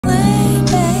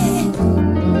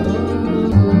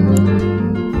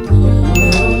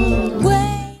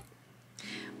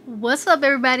What's up,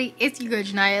 everybody? It's your girl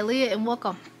janiaaaliyah, and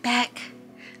welcome back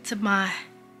to my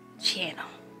channel.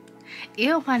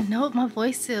 Ew, I know my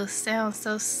voice still sounds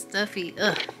so stuffy.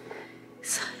 Ugh,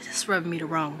 it's rubbing me the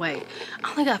wrong way.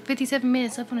 I only got 57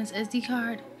 minutes up on this SD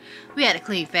card. We had to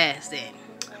clean fast then.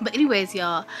 But anyways,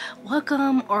 y'all,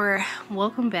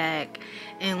 welcome back.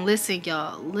 And listen,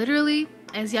 y'all, literally,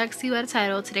 as y'all can see by the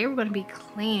title, today we're gonna be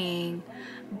cleaning.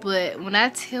 But when I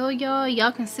tell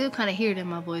y'all can still kind of hear it in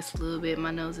my voice a little bit.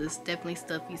 My nose is definitely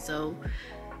stuffy, so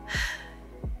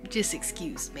just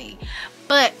excuse me.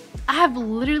 But I have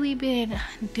literally been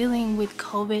dealing with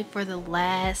COVID for the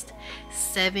last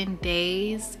 7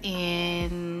 days,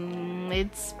 and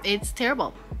it's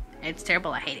terrible. It's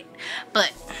terrible. I hate it,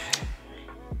 but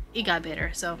it got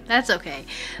better, so that's okay.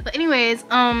 But anyways,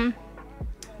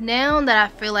 now that I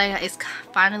feel like it's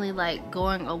finally like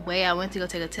going away, I went to go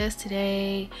take a test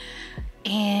today,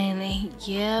 and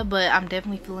yeah, but I'm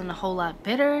definitely feeling a whole lot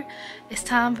better. It's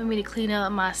time for me to clean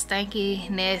up my stanky,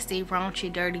 nasty,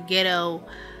 raunchy, dirty, ghetto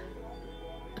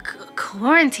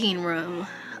quarantine room.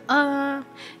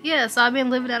 Yeah, so I've been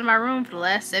living out of my room for the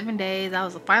last 7 days. I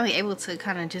was finally able to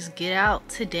kind of just get out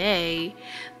today,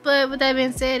 but with that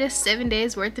being said, it's 7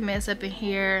 days worth of mess up in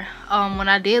here. When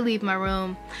I did leave my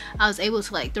room, I was able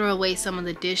to like throw away some of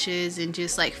the dishes and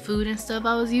just like food and stuff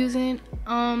I was using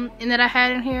and that I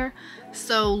had in here.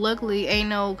 So luckily ain't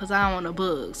no, because I don't want no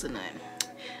bugs or nothing.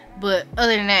 But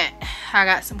other than that, I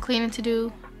got some cleaning to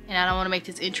do, and I don't want to make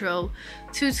this intro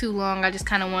too long. I just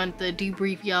kind of wanted to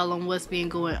debrief y'all on what's been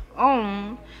going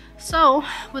on. So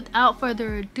without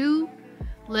further ado,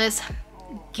 let's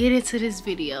get into this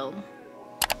video.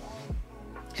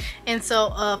 And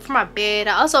so for my bed,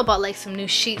 I also bought like some new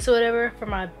sheets or whatever for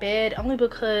my bed, only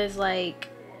because like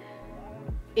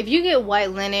if you get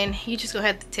white linen, you just gonna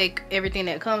have to take everything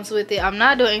that comes with it. I'm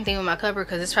not doing anything with my cover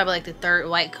because it's probably like the 3rd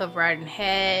white cover I done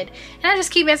had, and I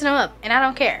just keep messing them up and I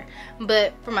don't care.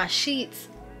 But for my sheets,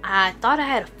 I thought I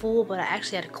had a full, but I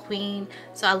actually had a queen.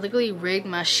 So I literally rigged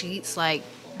my sheets. Like,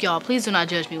 y'all, please do not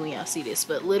judge me when y'all see this,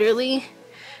 but literally,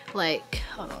 like,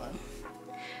 hold on,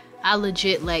 I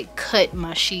legit like cut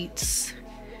my sheets.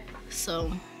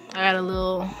 So I got a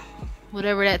little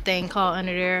whatever that thing called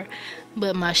under there,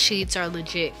 but my sheets are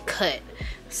legit cut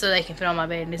so they can fit on my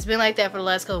bed. And it's been like that for the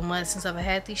last couple months since I've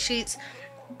had these sheets.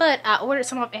 But I ordered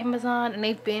some off Amazon and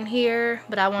they've been here,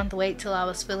 but I wanted to wait till I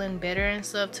was feeling better and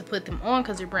stuff to put them on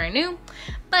because they're brand new.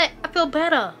 But I feel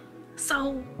better,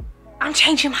 so I'm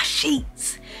changing my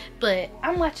sheets. But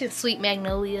I'm watching Sweet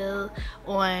Magnolia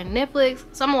on Netflix,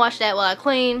 so I'm gonna watch that while I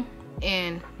clean.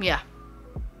 And yeah,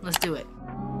 let's do it.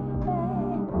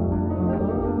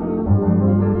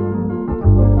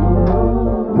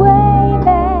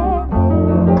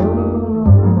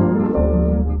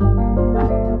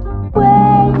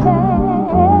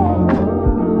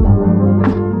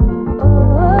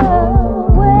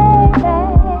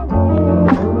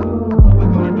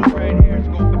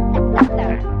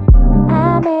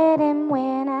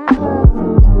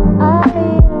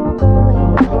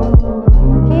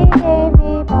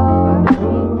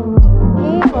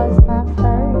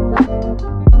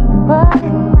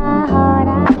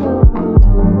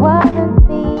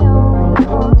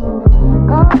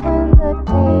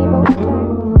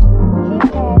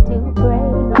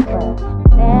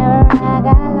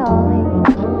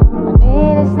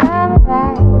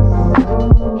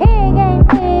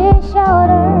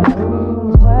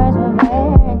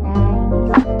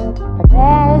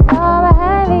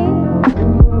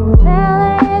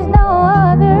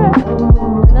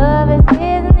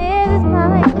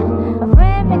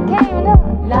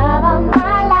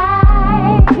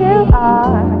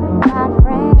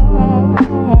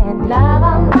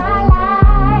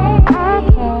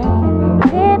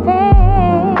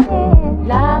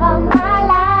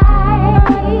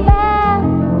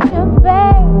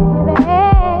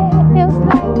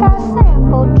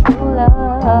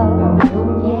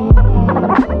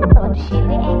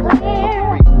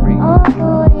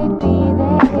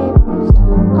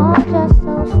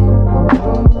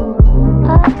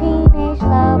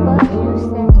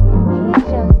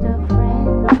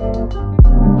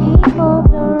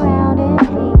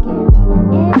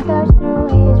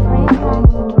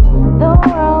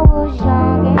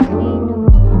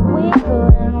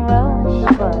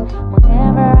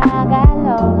 Whenever I got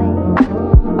lonely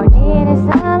or needed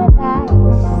some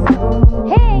advice,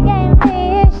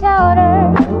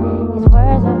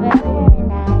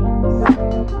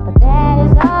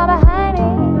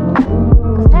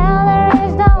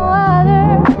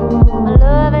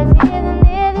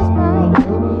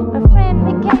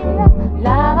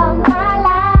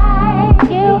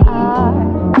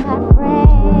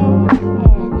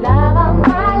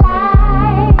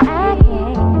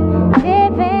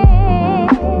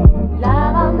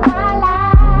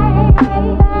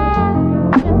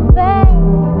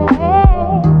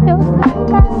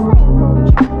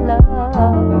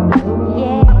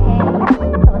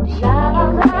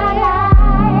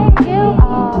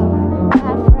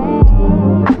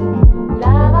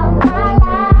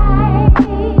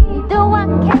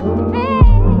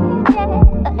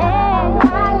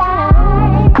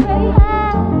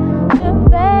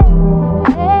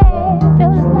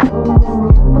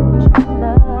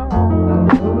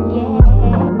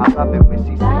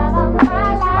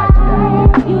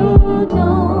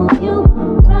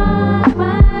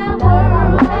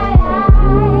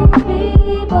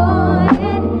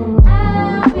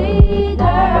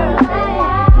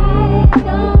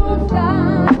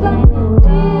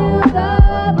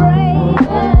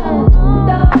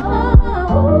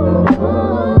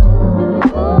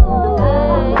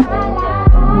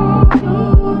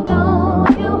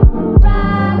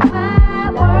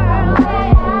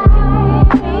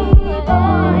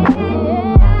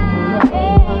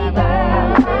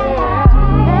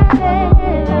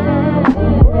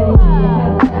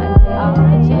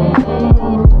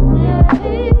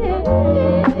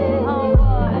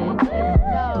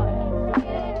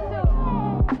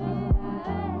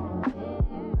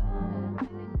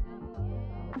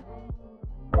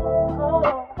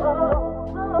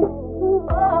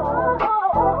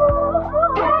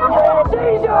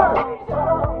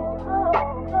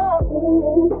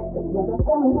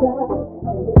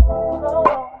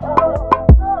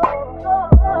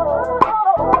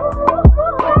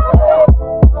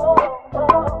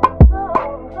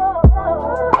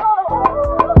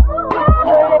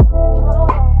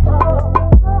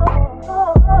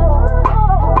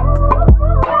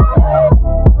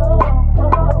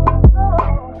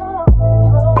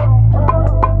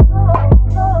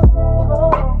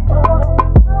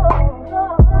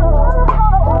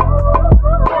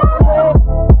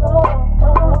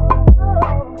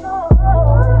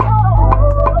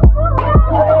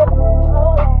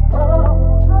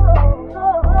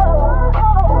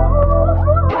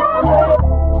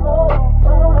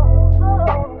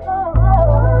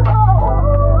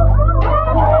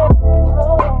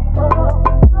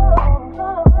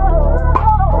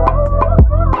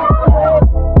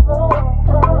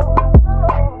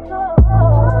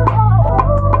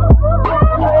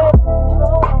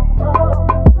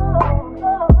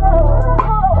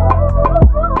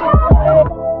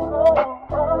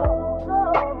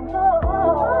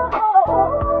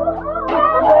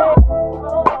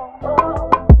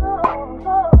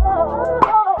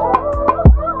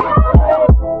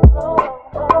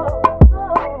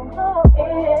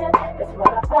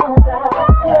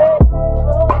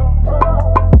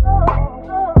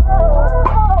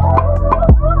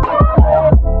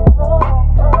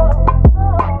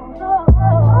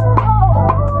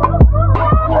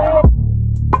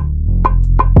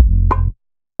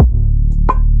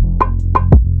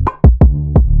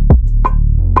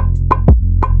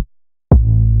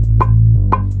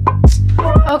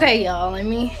 Okay, y'all, let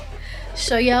me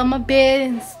show y'all my bed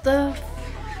and stuff.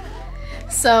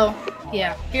 So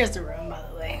yeah, here's the room, by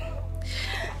the way.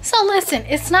 So listen,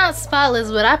 it's not spotless,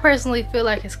 but I personally feel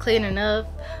like it's clean enough.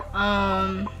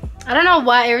 I don't know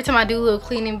why every time I do little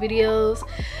cleaning videos,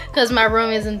 because my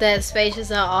room isn't that spacious,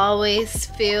 I always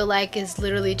feel like it's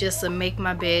literally just a make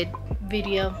my bed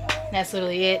video. That's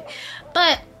literally it.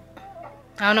 But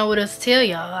I don't know what else to tell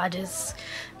y'all. I just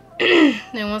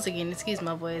and once again, excuse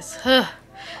my voice.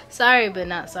 Sorry but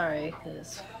not sorry,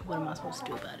 because what am I supposed to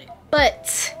do about it?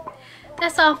 But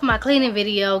that's all for my cleaning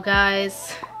video,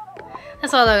 guys.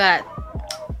 That's all I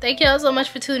got. Thank y'all so much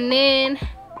for tuning in.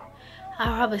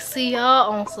 I'll probably see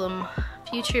y'all on some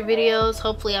future videos.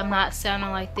 Hopefully I'm not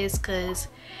sounding like this, because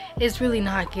it's really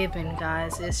not giving,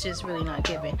 guys. It's just really not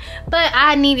giving. But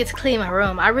I needed to clean my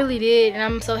room. I really did, and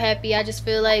I'm so happy. I just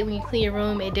feel like when you clean your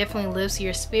room, it definitely lifts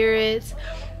your spirits,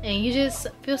 and you just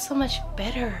feel so much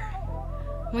better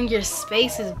when your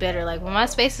space is better. Like when my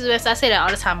space is a mess, I say that all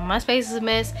the time, when my space is a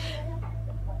mess,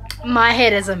 my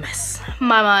head is a mess,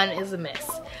 my mind is a mess.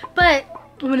 But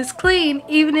when it's clean,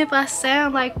 even if I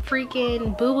sound like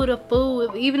freaking boo-boo the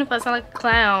fool, even if I sound like a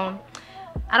clown,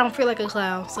 I don't feel like a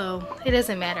clown, so it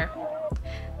doesn't matter.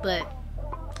 But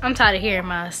I'm tired of hearing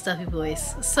my stuffy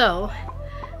voice, so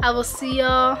I will see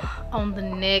y'all on the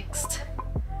next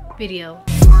video.